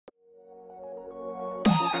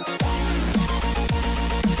Hey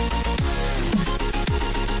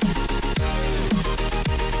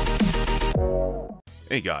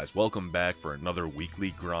guys, welcome back for another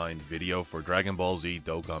weekly grind video for DragonBall Z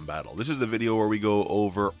Dokkan Battle. This is the video where we go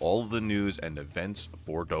over all the news and events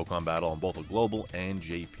for Dokkan Battle on both a global and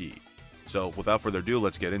JP. So without further ado,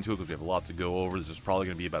 let's get into it because we have a lot to go over. This is probably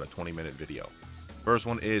going to be about a 20-minute video. First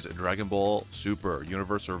one is Dragon Ball Super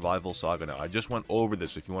Universe Survival Saga. Now, I just went over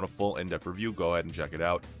this. If you want a full in-depth review, go ahead and check it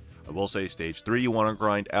out. I will say Stage 3 you want to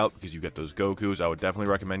grind out because you get those Gokus. I would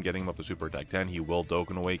definitely recommend getting him up to Super Attack 10. He will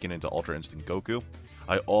Dokkan Awaken into Ultra Instinct Goku.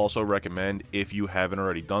 I also recommend, if you haven't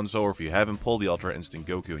already done so, or if you haven't pulled the Ultra Instinct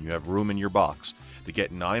Goku and you have room in your box, to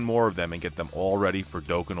get 9 more of them and get them all ready for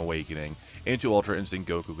Dokkan Awakening into Ultra Instinct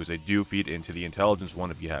Goku, because they do feed into the Intelligence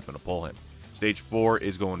one if you happen to pull him. Stage 4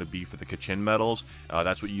 is going to be for the Kachin medals.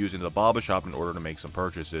 That's what you use in the Baba Shop in order to make some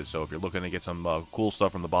purchases. So if you're looking to get some cool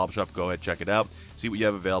stuff from the Baba Shop, go ahead, check it out, see what you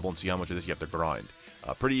have available, and see how much of this you have to grind.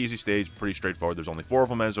 Pretty easy stage, pretty straightforward. There's only 4 of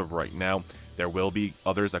them as of right now. There will be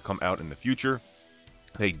others that come out in the future.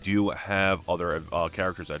 They do have other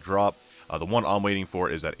characters that drop. The one I'm waiting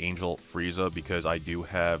for is that Angel Frieza, because I do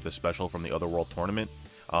have the special from the Otherworld tournament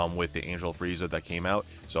with the Angel Frieza that came out.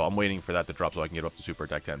 So I'm waiting for that to drop so I can get up to Super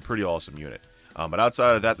Attack 10. Pretty awesome unit. But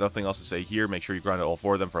outside of that, nothing else to say here. Make sure you grind out all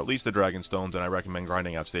 4 of them for at least the Dragon Stones, and I recommend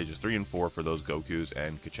grinding out stages 3 and 4 for those Gokus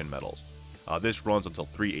and Kachin medals. This runs until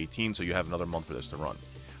 3/18, so you have another month for this to run.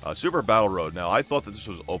 Super Battle Road. Now, I thought that this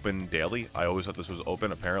was open daily. I always thought this was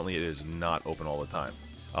open. Apparently, it is not open all the time.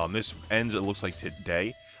 This ends, it looks like,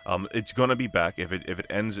 today. It's going to be back. If it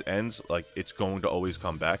ends, like, it's going to always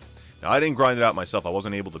come back. Now, I didn't grind it out myself. I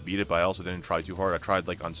wasn't able to beat it, but I also didn't try too hard. I tried,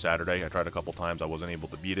 like, on Saturday. I tried a couple times. I wasn't able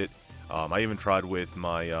to beat it. I even tried with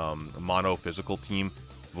my mono physical team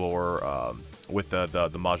for with the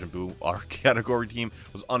Majin Buu R category team.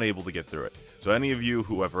 Was unable to get through it. So any of you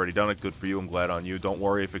who have already done it, good for you. I'm glad on you. Don't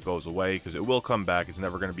worry if it goes away, because it will come back. It's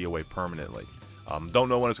never going to be away permanently. Don't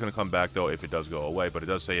know when it's going to come back, though, if it does go away, but it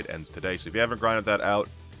does say it ends today. So if you haven't grinded that out,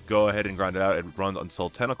 go ahead and grind it out. It runs until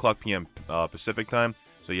 10 o'clock p.m. Pacific time,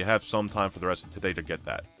 so you have some time for the rest of today to get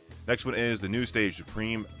that. Next one is the new stage,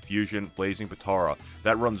 Supreme Fusion Blazing Potara.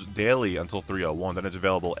 That runs daily until 3:01. Then it's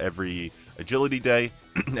available every agility day,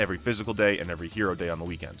 every physical day, and every hero day on the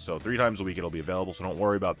weekend. So 3 times a week it'll be available, so don't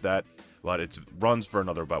worry about that. But it runs for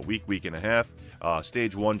another about week and a half.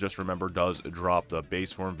 Stage 1, just remember, does drop the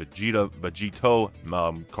base form Vegito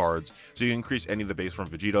cards, so you can increase any of the base form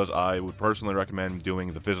Vegetos. I would personally recommend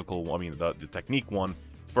doing the physical, the technique one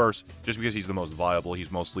first, just because he's the most viable.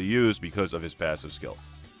 He's mostly used because of his passive skill.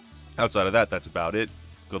 Outside of that, that's about it.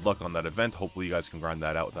 Good luck on that event. Hopefully you guys can grind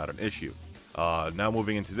that out without an issue. Now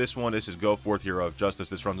moving into this one, this is Go Forth Hero of Justice.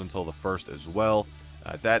 This runs until the 1st as well.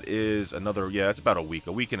 That is another, it's about a week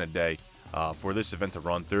and a day for this event to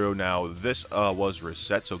run through. Now, this was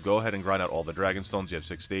reset, so go ahead and grind out all the Dragon Stones. You have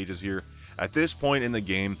 6 stages here. At this point in the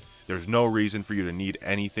game, there's no reason for you to need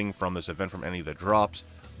anything from this event, from any of the drops.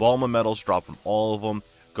 Bulma medals drop from all of them.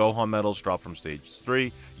 Gohan medals drop from Stage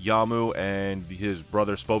 3. Yamu and his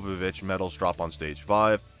brother Spopovich medals drop on Stage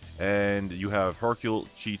 5. And you have Hercule,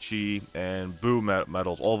 Chi-Chi, and Boo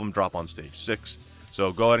medals. All of them drop on Stage 6.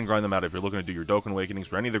 So go ahead and grind them out if you're looking to do your Dokkan Awakenings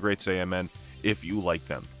for any of the Great Saiyamen, if you like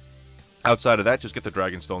them. Outside of that, just get the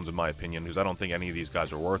Dragon Stones, in my opinion, because I don't think any of these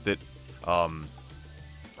guys are worth it.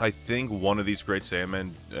 I think one of these Great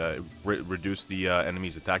Saiyamen reduce the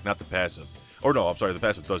enemy's attack, not the passive. Or no, I'm sorry, the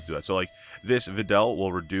passive does do that. So, like, this Videl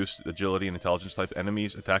will reduce agility and intelligence type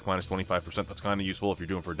enemies attack minus 25%. That's kind of useful if you're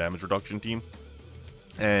doing for a damage reduction team.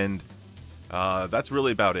 And that's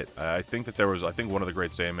really about it. I think that one of the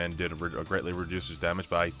Great Saiyamen did greatly reduce his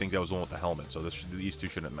damage, but I think that was the one with the helmet, so these two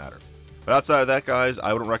shouldn't matter. But outside of that, guys,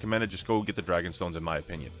 I wouldn't recommend it. Just go get the Dragon Stones, in my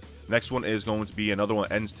opinion. Next one is going to be another one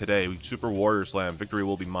that ends today. Super Warrior Slam, Victory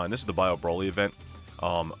Will Be Mine. This is the Bio Broly event.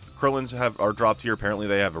 Krillins are dropped here. Apparently,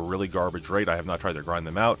 they have a really garbage rate. I have not tried to grind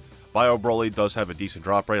them out. Bio Broly does have a decent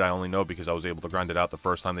drop rate. I only know because I was able to grind it out the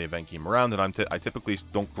first time the event came around, and I typically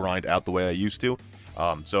don't grind out the way I used to.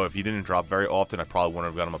 So if he didn't drop very often, I probably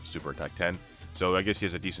wouldn't have got him up to Super Attack 10. So I guess he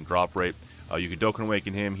has a decent drop rate. You can Dokkan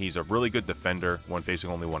Awaken him. He's a really good defender when facing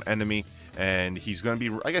only one enemy. And he's going to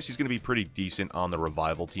be, I guess he's going to be pretty decent on the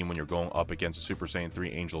revival team when you're going up against the Super Saiyan 3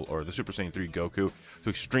 Angel or the Super Saiyan 3 Goku to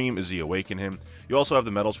Extreme Z Awaken him. You also have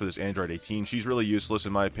the medals for this Android 18. She's really useless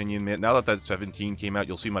in my opinion. Now that 17 came out,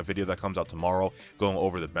 you'll see my video that comes out tomorrow going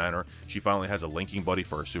over the banner. She finally has a linking buddy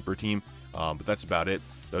for her super team. But that's about it.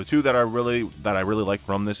 The two that I really like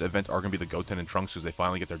from this event are going to be the Goten and Trunks, because they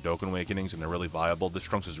finally get their Dokkan Awakenings and they're really viable. This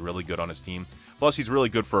Trunks is really good on his team. Plus, he's really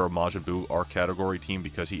good for a Majin Buu arc category team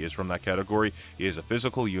because he is from that category. He is a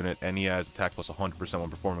physical unit and he has attack plus 100% when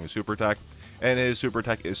performing a super attack. And his super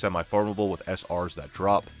attack is semi-farmable with SRs that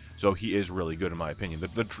drop. So he is really good in my opinion.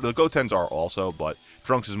 The Gotens are also, but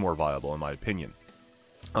Trunks is more viable in my opinion.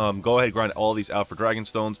 Go ahead and grind all these out for Dragon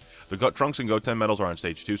Stones. The Trunks and Goten medals are on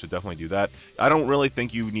stage 2, so definitely do that. I don't really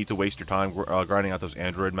think you need to waste your time grinding out those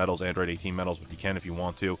Android medals, Android 18 medals, but you can if you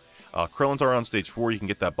want to. Krillin's are on stage 4. You can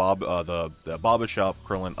get that the Baba Shop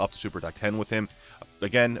Krillin up to Super Attack 10 with him.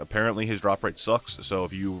 Again, apparently his drop rate sucks, so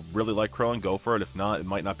if you really like Krillin, go for it. If not, it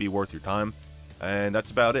might not be worth your time. And that's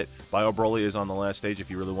about it. Bio Broly is on the last stage. If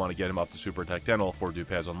you really want to get him up to Super Attack 10, all 4 dupe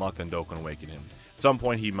has unlocked, then Dokkan Awaken him. At some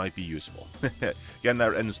point, he might be useful. Again,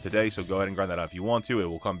 that ends today, so go ahead and grind that out if you want to. It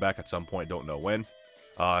will come back at some point, don't know when.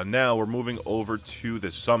 Now, we're moving over to the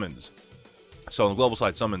summons. So, on the global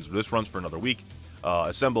side summons, this runs for another week.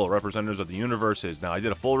 Assemble representatives of the universes. Now, I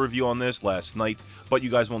did a full review on this last night, but you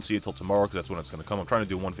guys won't see it till tomorrow because that's when it's going to come. I'm trying to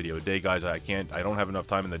do 1 video a day, guys. I don't have enough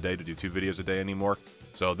time in the day to do 2 videos a day anymore.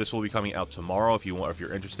 So this will be coming out tomorrow if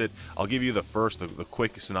you're interested. I'll give you the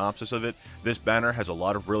quick synopsis of it. This banner has a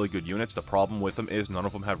lot of really good units. The problem with them is none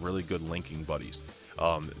of them have really good linking buddies.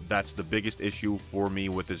 That's the biggest issue for me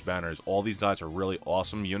with this banner, is all these guys are really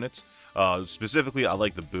awesome units. Specifically, I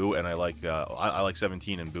like the Buu, and I like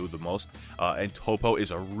 17 and Buu the most. And Topo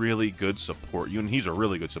is a really good support unit. He's a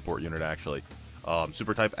really good support unit, actually.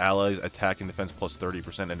 Super type allies attack and defense plus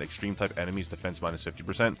 30%, and extreme type enemies defense minus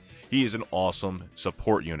 50%. He is an awesome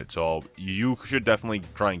support unit, so you should definitely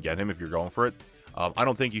try and get him if you're going for it. I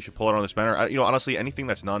don't think you should pull it on this banner. Honestly, anything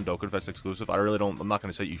that's non-Dokkan Fest exclusive, I'm not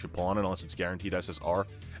going to say you should pull on it unless it's guaranteed SSR.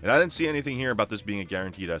 And I didn't see anything here about this being a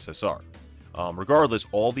guaranteed SSR. Regardless,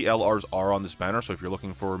 all the LRs are on this banner, so if you're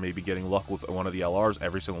looking for maybe getting luck with one of the LRs,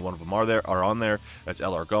 every single one of them are on there. That's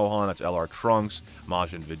LR Gohan, that's LR Trunks,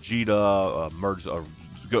 Majin Vegeta,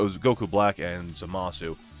 Goku Black, and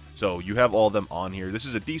Zamasu. So you have all of them on here. This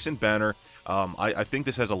is a decent banner. I think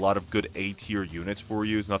this has a lot of good A-tier units for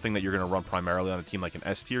you. It's nothing that you're going to run primarily on a team like an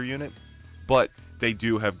S-tier unit, but they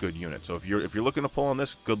do have good units. So if you're looking to pull on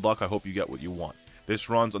this, good luck. I hope you get what you want. This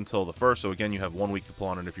runs until the 1st, so again, you have 1 week to pull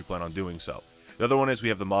on it if you plan on doing so. The other one is we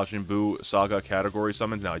have the Majin Buu Saga category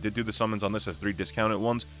summons. Now, I did do the summons on this as 3 discounted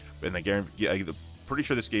ones, and I'm pretty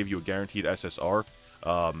sure this gave you a guaranteed SSR.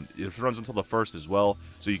 It runs until the 1st as well,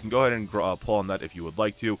 so you can go ahead and pull on that if you would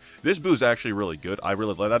like to. This Buu is actually really good. I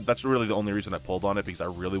really like that. That's really the only reason I pulled on it, because I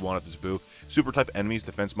really wanted this Buu. Super type enemies,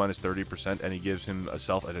 defense minus 30%, and he gives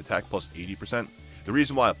himself an attack plus 80%. The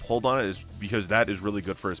reason why I pulled on it is because that is really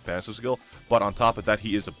good for his passive skill, but on top of that,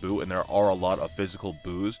 he is a Buu, and there are a lot of physical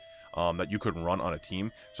Buus that you could run on a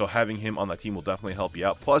team, so having him on that team will definitely help you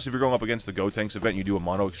out. Plus, if you're going up against the Gotenks event, you do a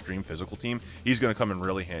mono extreme physical team, he's going to come in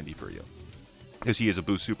really handy for you, because he is a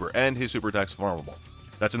Buu super, and his super attack's farmable.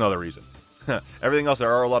 That's another reason. Everything else,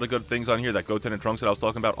 there are a lot of good things on here. That Goten and Trunks that I was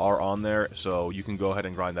talking about are on there, so you can go ahead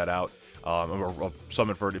and grind that out. Or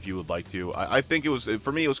summon for it if you would like to. I think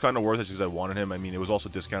for me, it was kind of worth it because I wanted him. I mean, it was also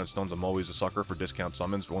discounted stones. I'm always a sucker for discount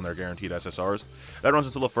summons when they're guaranteed SSRs. That runs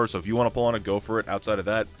until the 1st, so if you want to pull on it, go for it. Outside of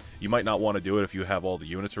that, you might not want to do it if you have all the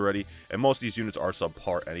units already. And most of these units are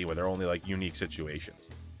subpar anyway. They're only like unique situations.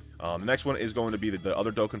 The next one is going to be the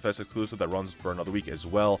other Dokkan Fest exclusive that runs for another week as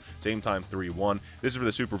well. Same time, 3-1. This is for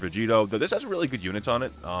the Super Vegito. This has really good units on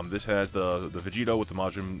it. This has the Vegito with the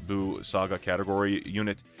Majin Buu Saga category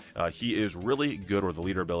unit. He is really good, or the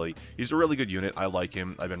leader ability. He's a really good unit. I like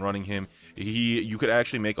him. I've been running him. You could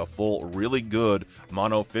actually make a full, really good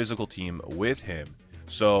mono physical team with him.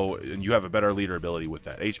 So, and you have a better leader ability with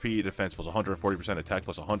that. HP, defense plus 140%, attack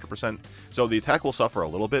plus 100%. So the attack will suffer a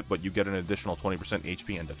little bit, but you get an additional 20%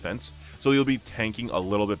 HP and defense. So you'll be tanking a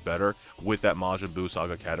little bit better with that Majin Buu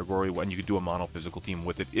Saga category, when you could do a mono physical team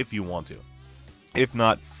with it if you want to. If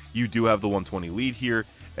not, you do have the 120 lead here,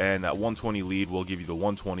 and that 120 lead will give you the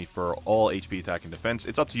 120 for all HP, attack, and defense.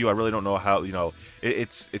 It's up to you. I really don't know how,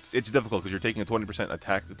 it's difficult because you're taking a 20%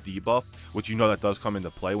 attack debuff, which that does come into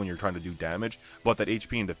play when you're trying to do damage, but that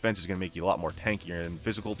HP and defense is going to make you a lot more tankier, and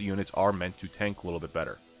physical units are meant to tank a little bit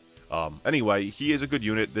better. Anyway, he is a good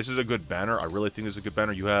unit. This is a good banner. I really think this is a good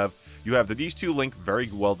banner. You have these two link very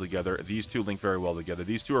well together. These two link very well together.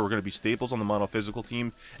 These two are going to be staples on the mono physical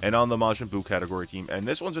team and on the Majin Buu category team. And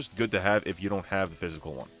this one's just good to have if you don't have the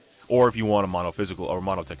physical one, or if you want a mono physical or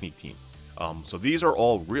mono technique team. So these are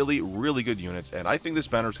all really, really good units, and I think this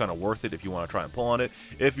banner is kind of worth it if you want to try and pull on it.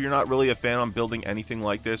 If you're not really a fan on building anything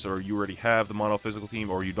like this, or you already have the mono physical team,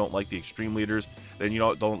 or you don't like the extreme leaders, then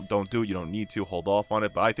don't do it. You don't need to hold off on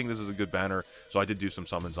it. But I think this is a good banner, so I did do some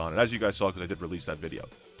summons on it, as you guys saw, because I did release that video.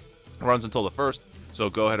 It runs until the 1st, so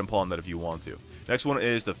go ahead and pull on that if you want to. Next one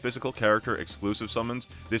is the physical character exclusive summons.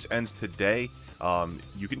 This ends today.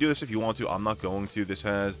 You can do this if you want to. I'm not going to. This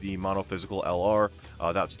has the mono physical LR.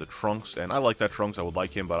 That's the Trunks, and I like that Trunks. I would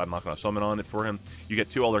like him, but I'm not going to summon on it for him. You get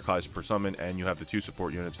 2 other Kais per summon, and you have the 2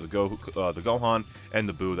 support units, the Gohan and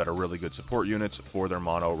the Buu, that are really good support units for their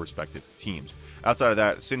mono respective teams. Outside of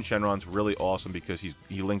that, Sin Shenron's really awesome because he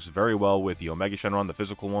links very well with the Omega Shenron, the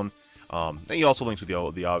physical one. And he also links with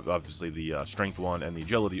the obviously the strength one and the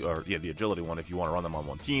agility, the agility one if you want to run them on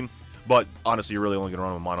one team. But honestly, you're really only going to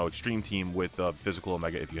run a mono extreme team with physical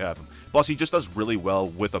Omega if you have him. Plus, he just does really well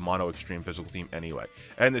with a mono extreme physical team anyway.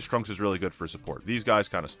 And this Trunks is really good for support. These guys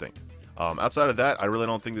kind of stink. Outside of that, I really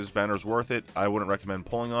don't think this banner is worth it. I wouldn't recommend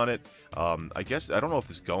pulling on it. I guess, I don't know if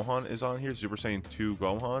this Gohan is on here, Super Saiyan 2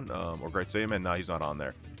 Gohan, or Great Saiyaman. No, he's not on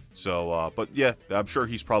there. So, but yeah, I'm sure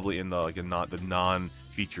he's probably in the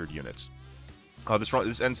non-featured units.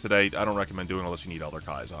 This ends today. I don't recommend doing it unless you need other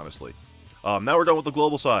Kais, honestly. Now we're done with the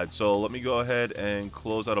global side, so let me go ahead and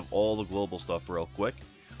close out of all the global stuff real quick.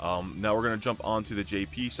 Now we're going to jump onto the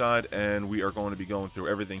JP side, and we are going to be going through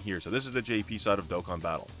everything here. So this is the JP side of Dokkan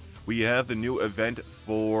Battle. We have the new event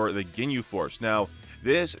for the Ginyu Force. Now,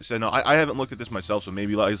 I haven't looked at this myself, so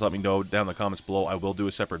maybe guys let me know down in the comments below. I will do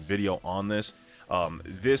a separate video on this.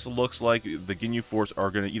 This looks like the Ginyu Force are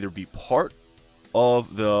going to either be part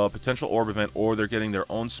of the potential orb event, or they're getting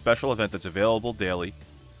their own special event that's available daily.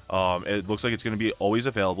 It looks like it's going to be always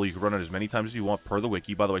available. You can run it as many times as you want per the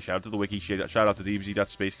wiki. By the way, shout out to the wiki, shout out to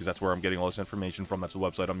DBZ.space, because that's where I'm getting all this information from. That's the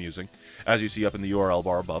website I'm using, as you see up in the URL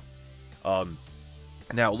bar above.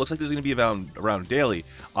 Now, it looks like this is going to be around daily.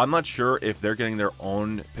 I'm not sure if they're getting their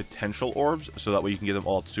own potential orbs, so that way you can get them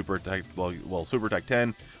all at Super Attack, Super Attack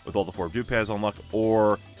 10 with all the 4 dupe pads unlocked,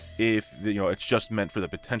 or if it's just meant for the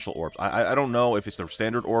potential orbs. I don't know if it's their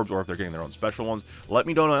standard orbs or if they're getting their own special ones. Let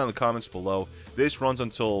me know down in the comments below. This runs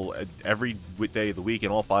until every day of the week,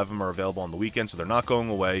 and all 5 of them are available on the weekend, so they're not going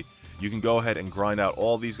away. You can go ahead and grind out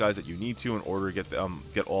all these guys that you need to in order to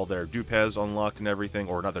get all their dupe pads unlocked and everything,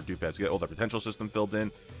 or not their dupe pads, get all their potential system filled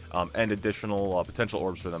in, and additional potential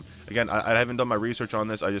orbs for them. Again, I haven't done my research on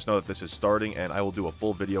this. I just know that this is starting, and I will do a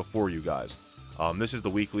full video for you guys. This is the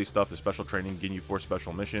weekly stuff, the special training, Ginyu Force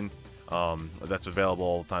special mission. That's available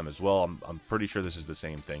all the time as well. I'm pretty sure this is the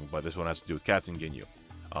same thing, but this one has to do with Captain Ginyu.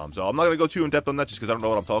 So I'm not going to go too in-depth on that just because I don't know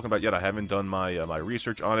what I'm talking about yet. I haven't done my my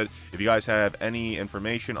research on it. If you guys have any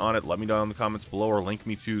information on it, let me know in the comments below, or link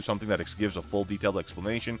me to something that gives a full detailed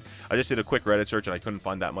explanation. I just did a quick Reddit search and I couldn't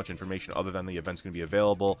find that much information other than the event's going to be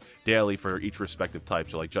available daily for each respective type.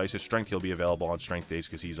 So like Jice's strength, he'll be available on strength days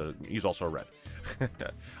because he's also a red.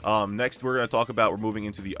 Next, we're going to talk about, we're moving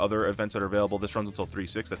into the other events that are available. This runs until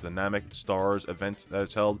 3/6. That's the Namek Stars event that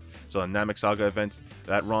is held. So the Namek Saga event,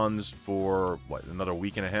 that runs for, what, another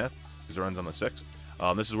week and a half? Because it runs on the 6th.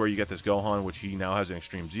 This is where you get this Gohan, which he now has an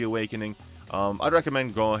Extreme Z Awakening. I'd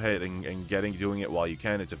recommend go ahead and doing it while you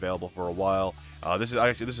can. It's available for a while. This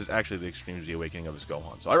is actually the Extreme Z Awakening of his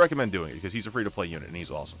Gohan. So I recommend doing it because he's a free-to-play unit and he's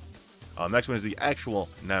awesome. Next one is the actual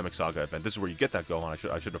Namek Saga event. This is where you get that Gohan.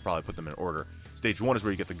 I should have probably put them in order. Stage 1 is where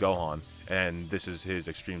you get the Gohan, and this is his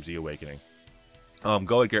Extreme Z Awakening. Go ahead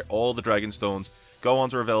and get all the Dragon Stones.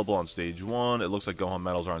 Gohans are available on Stage 1. It looks like Gohan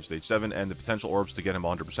medals are on Stage 7, and the potential orbs to get him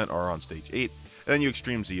 100% are on Stage 8. And then you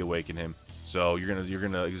Extreme Z Awaken him. So you're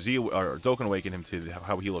gonna Z or Dokkan Awaken him to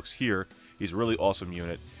how he looks here. He's a really awesome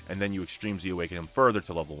unit, and then you Extreme Z Awaken him further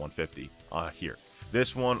to level 150 here.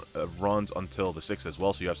 This one runs until the 6th as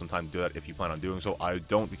well, so you have some time to do that if you plan on doing so. I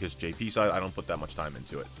don't, because JP side, I don't put that much time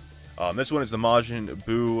into it. This one is the Majin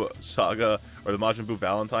Buu Saga, or the Majin Buu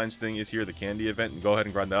Valentine's thing is here, the candy event, and go ahead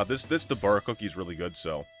and grind that out. This the Burr cookie is really good,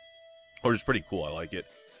 so, or it's pretty cool, I like it.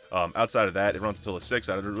 Outside of that, it runs until the 6th.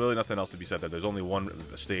 There's really nothing else to be said there. There's only one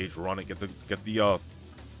stage, run it, get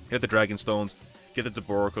the Dragon Stones, get the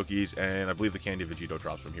Deborah cookies, and I believe the Candy Vegito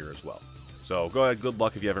drops from here as well. So go ahead, good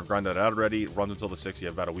luck if you haven't grinded that out already. It runs until the 6th. You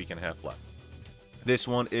have about a week and a half left. This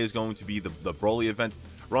one is going to be the Broly event.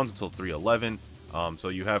 Runs until 3/11. So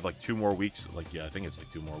you have like 2 more weeks. I think it's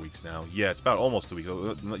like 2 more weeks now. Yeah, it's about almost 2 weeks.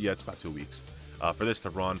 Yeah, it's about 2 weeks for this to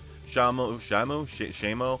run.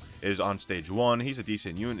 Shamo is on Stage 1. He's a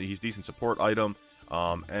decent unit. He's a decent support item.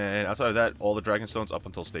 And outside of that, all the Dragon Stones up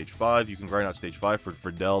until Stage 5. You can grind out Stage 5 for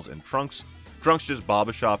Videls and Trunks. Trunks just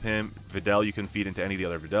Baba Shop him. Videl you can feed into any of the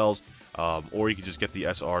other Videls. Or you could just get the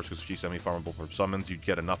SRs because she's semi-farmable for summons. You'd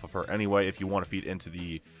get enough of her anyway if you want to feed into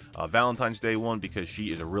the Valentine's Day one, because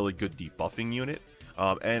she is a really good debuffing unit.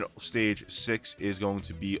 And stage 6 is going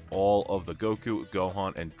to be all of the Goku,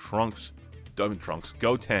 Gohan, and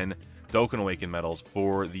Goten Dokkan Awaken medals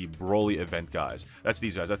for the Broly event, guys. That's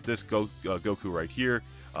these guys. That's this Goku right here,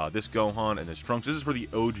 this Gohan, and this Trunks. This is for the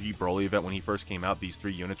OG Broly event. When he first came out, these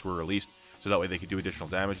 3 units were released, so that way they could do additional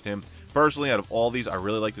damage to him. Personally, out of all these, I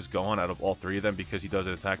really like this Gohan out of all 3 of them, because he does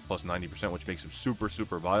an attack plus 90%, which makes him super,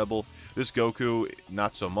 super viable. This Goku,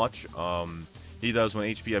 not so much. He does, when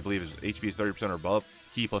HP, I believe, HP is 30% or above,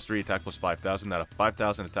 Ki plus 3, attack plus 5,000. That a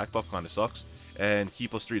 5,000 attack buff kind of sucks. And Ki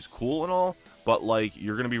plus 3 is cool and all, but like,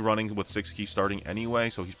 you're going to be running with 6 Ki starting anyway,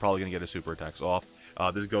 so he's probably going to get his super attacks off.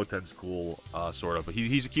 This Goten's cool, sort of, but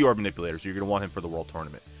he's a Ki Orb manipulator, so you're going to want him for the World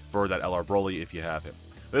Tournament, for that LR Broly if you have him.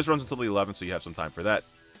 This runs until the 11th, so you have some time for that.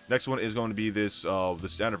 Next one is going to be this,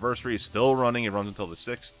 this anniversary is still running. It runs until the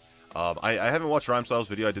 6th. I haven't watched Rhyme Style's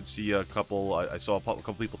video. I did see a couple, I saw a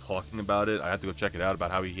couple people talking about it. I had to go check it out,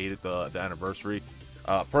 about how he hated the anniversary.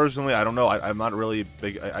 Personally, I don't know. I'm not really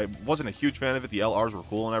big. I wasn't a huge fan of it. The LRs were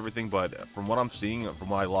cool and everything, but from what I'm seeing, from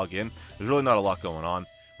when I log in, there's really not a lot going on.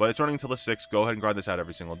 But it's running until the 6th. Go ahead and grind this out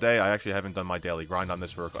every single day. I actually haven't done my daily grind on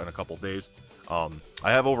this in a couple days. I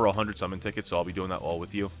have over 100 summon tickets, so I'll be doing that all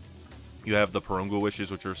with you. You have the Perunga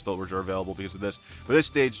wishes, which are available because of this. But this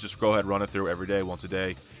stage, just go ahead, run it through every day, once a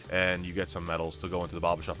day, and you get some medals to go into the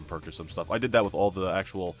Baba Shop and purchase some stuff. I did that with all the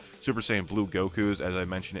actual Super Saiyan Blue Gokus, as I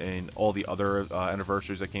mentioned in all the other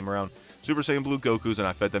anniversaries that came around. Super Saiyan Blue Gokus, and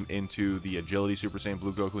I fed them into the Agility Super Saiyan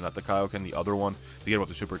Blue Goku, not the Kaioken, the other one, to get them up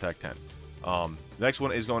to Super Attack 10. Next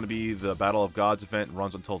one is going to be the Battle of Gods event. It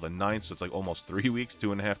runs until the 9th, so it's like almost 3 weeks,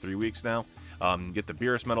 2.5, 3 weeks now. Get the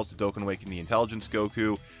Beerus medals to Dokkan Awaken the Intelligence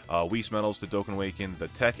Goku, Whis medals to Dokkan Awaken the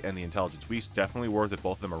Tech and the Intelligence Whis. Definitely worth it.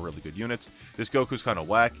 Both of them are really good units. This Goku's kind of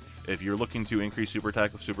whack. If you're looking to increase super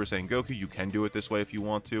attack of Super Saiyan Goku, you can do it this way if you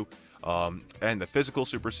want to. And the physical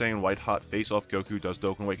Super Saiyan White Hot Face-Off Goku does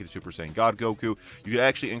Dokkan Awaken to Super Saiyan God Goku. You could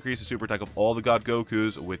actually increase the super attack of all the God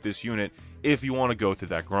Gokus with this unit if you want to go through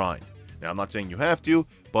that grind. Now, I'm not saying you have to,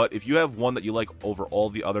 but if you have one that you like over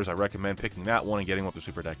all the others, I recommend picking that one and getting up to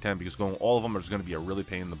Super Attack 10, because going all of them is going to be a really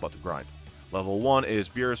pain in the butt to grind. Level 1 is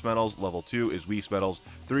Beerus medals, level 2 is Whis medals,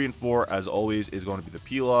 3 and 4, as always, is going to be the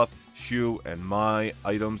Peel-Off, Shu, and Mai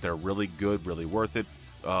items. They're really good, really worth it.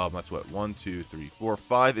 That's what, 1, 2, 3, 4,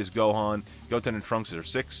 5 is Gohan, Goten and Trunks are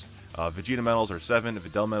 6, Vegeta medals are 7,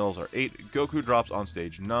 Videl medals are 8, Goku drops on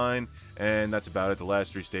stage 9, and that's about it. The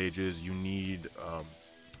last 3 stages, you need...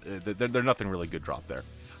 They're nothing really good drop there.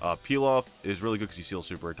 Peel-Off is really good because he seals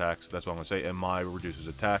super attacks. That's what I'm going to say. And Mai reduces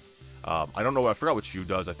attack. I don't know. I forgot what Shu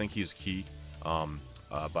does. I think he's Ki. But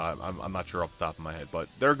I'm not sure off the top of my head. But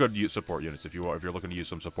they're good support units if you're looking to use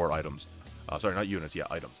some support items. Sorry, not units. Yeah,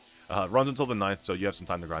 items. Runs until the 9th, so you have some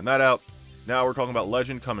time to grind that out. Now we're talking about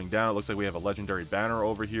Legend coming down. It looks like we have a legendary banner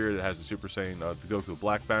over here that has the Super Saiyan, the Goku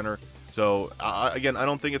Black banner. So again, I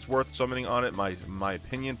don't think it's worth summoning on it. My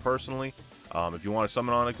opinion personally. If you want to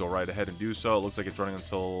summon on it, go right ahead and do so. It looks like it's running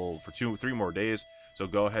for 3 more days. So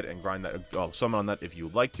go ahead and grind that, summon on that if you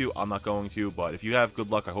would like to. I'm not going to, but if you have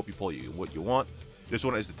good luck, I hope you pull what you want. This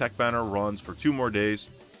one is the Tech banner, runs for 2 more days.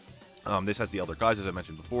 This has the Elder Guys, as I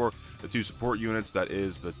mentioned before. The 2 support units, that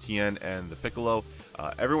is the Tien and the Piccolo.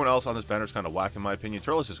 Everyone else on this banner is kind of whack in my opinion.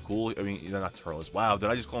 Turles is cool. I mean, not Turles. Wow, did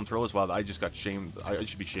I just call him Turles? Wow, I just got shamed. I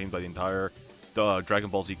should be shamed by the entire Dragon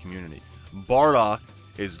Ball Z community. Bardock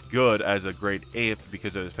is good as a grade 8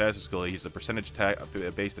 because of his passive skill. He's a percentage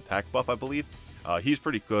based attack buff, I believe. He's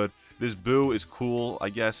pretty good. This Boo is cool, I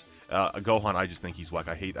guess. Gohan, I just think he's whack.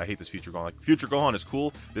 I hate this Future Gohan. Like, Future Gohan is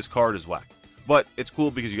cool. This card is whack. But it's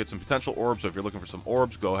cool because you get some potential orbs. So if you're looking for some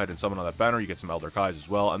orbs, go ahead and summon on that banner. You get some Elder Kais as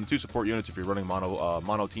well. And the 2 support units, if you're running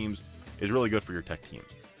mono teams, is really good for your tech teams.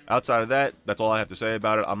 Outside of that, that's all I have to say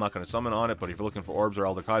about it. I'm not going to summon on it, but if you're looking for orbs or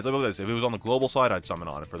Elder Kais, look at this. If it was on the global side, I'd summon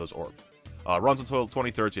on it for those orbs. Runs until the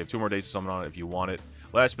 23rd, so you have 2 more days to summon on it if you want it.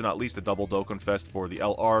 Last but not least, the Double Dokkan Fest for the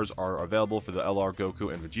LRs are available for the LR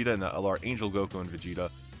Goku and Vegeta and the LR Angel Goku and Vegeta.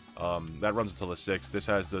 That runs until the 6th. This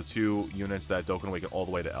has the 2 units that Dokkan Awaken all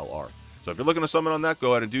the way to LR. So if you're looking to summon on that,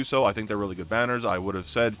 go ahead and do so. I think they're really good banners. I would have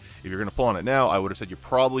said, if you're going to pull on it now, I would have said you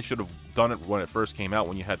probably should have done it when it first came out,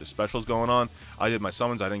 when you had the specials going on. I did my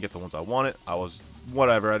summons. I didn't get the ones I wanted. I was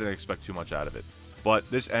whatever. I didn't expect too much out of it.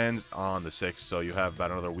 But this ends on the 6th, so you have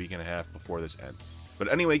about another week and a half before this ends.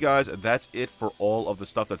 But anyway, guys, that's it for all of the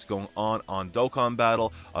stuff that's going on Dokkan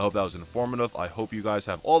Battle. I hope that was informative. I hope you guys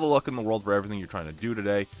have all the luck in the world for everything you're trying to do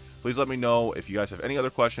today. Please let me know if you guys have any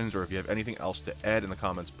other questions or if you have anything else to add in the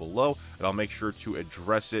comments below, and I'll make sure to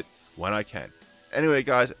address it when I can. Anyway,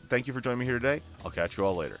 guys, thank you for joining me here today. I'll catch you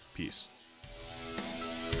all later. Peace.